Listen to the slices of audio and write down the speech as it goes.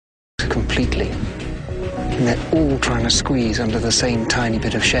completely. And they're all trying to squeeze under the same tiny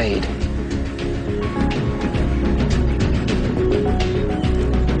bit of shade.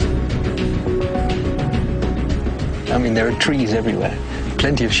 I mean, there are trees everywhere,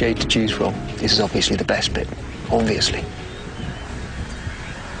 plenty of shade to choose from. This is obviously the best bit, obviously.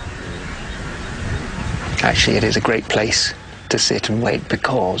 Actually, it is a great place to sit and wait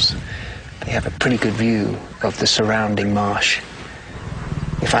because they have a pretty good view of the surrounding marsh.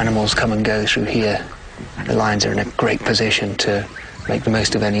 If animals come and go through here, the lions are in a great position to make the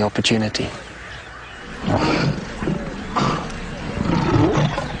most of any opportunity.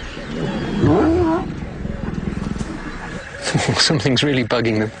 Something's really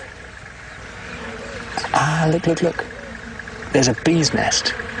bugging them. Ah, look, look, look. There's a bee's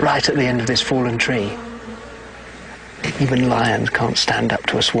nest right at the end of this fallen tree. Even lions can't stand up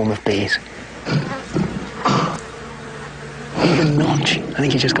to a swarm of bees. Even Notch, I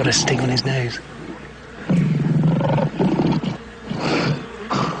think he just got a sting on his nose.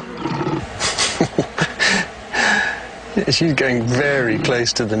 She's going very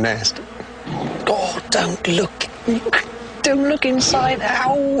close to the nest. Oh, don't look. Don't look inside.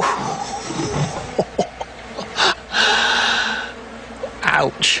 Ow!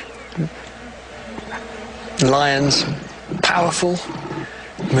 Ouch. Lions, powerful,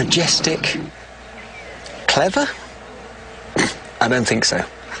 majestic, clever? I don't think so.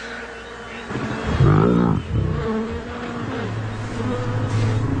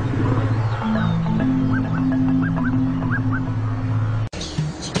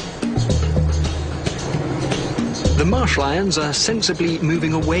 The marsh lions are sensibly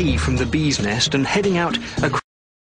moving away from the bee's nest and heading out across